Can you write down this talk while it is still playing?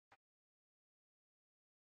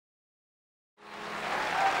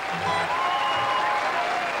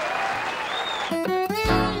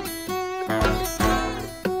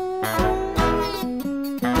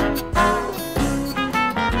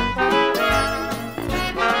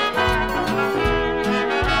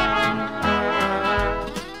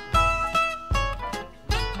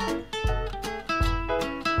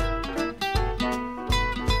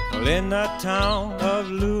In the town of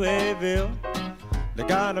Louisville, they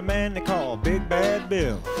got a man they call Big Bad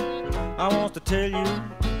Bill. I want to tell you,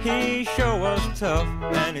 he sure was tough,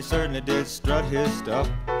 and he certainly did strut his stuff.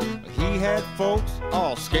 He had folks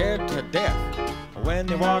all scared to death. When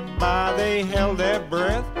they walked by, they held their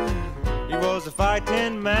breath. He was a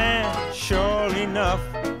fighting man, sure enough.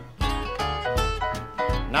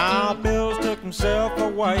 Now Bill's took himself a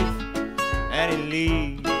wife, and he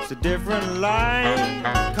leads a different life.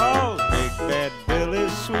 'Cause Big Bad Bill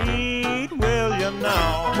is Sweet William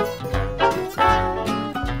now.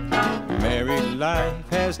 Married life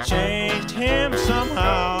has changed him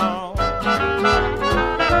somehow.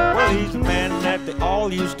 Well, he's the man that they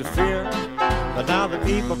all used to fear, but now the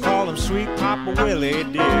people call him Sweet Papa Willie,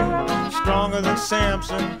 dear. Stronger than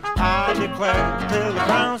Samson, I declare, till the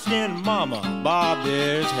brown-skinned mama bobbed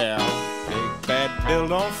his hair. Big Bad Bill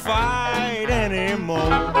don't fight anymore.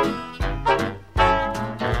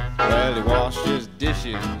 Well, he washed his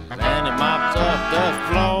dishes and he mopped up the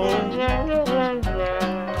floor.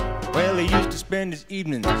 Well, he used to spend his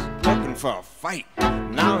evenings looking for a fight.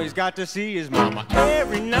 Now he's got to see his mama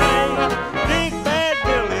every night. Big Bad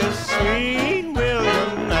Bill is Sweet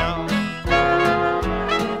William now.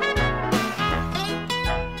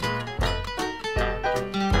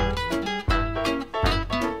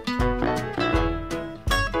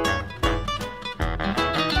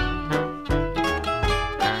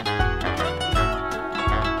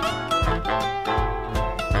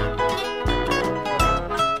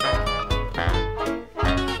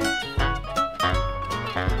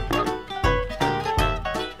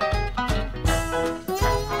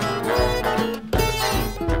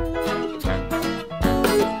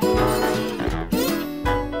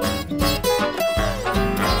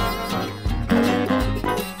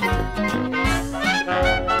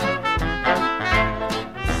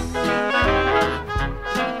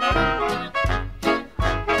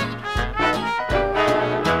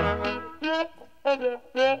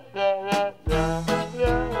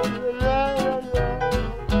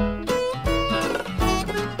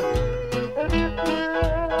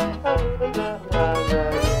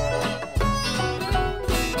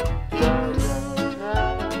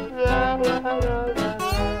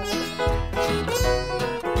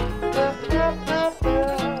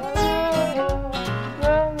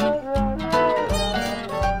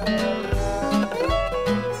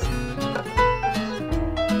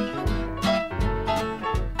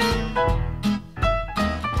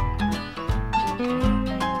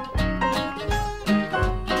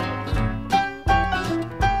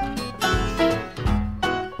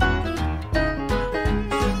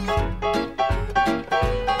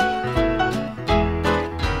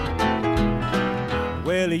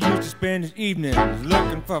 Well, he used to spend his evenings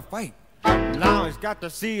looking for a fight. Now he's got to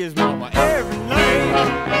see his mama every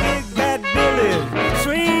night. Big Bad Bill is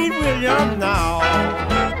Sweet William now.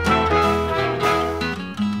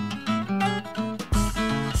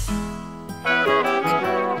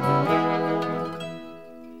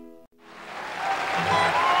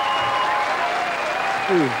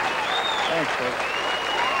 Ooh.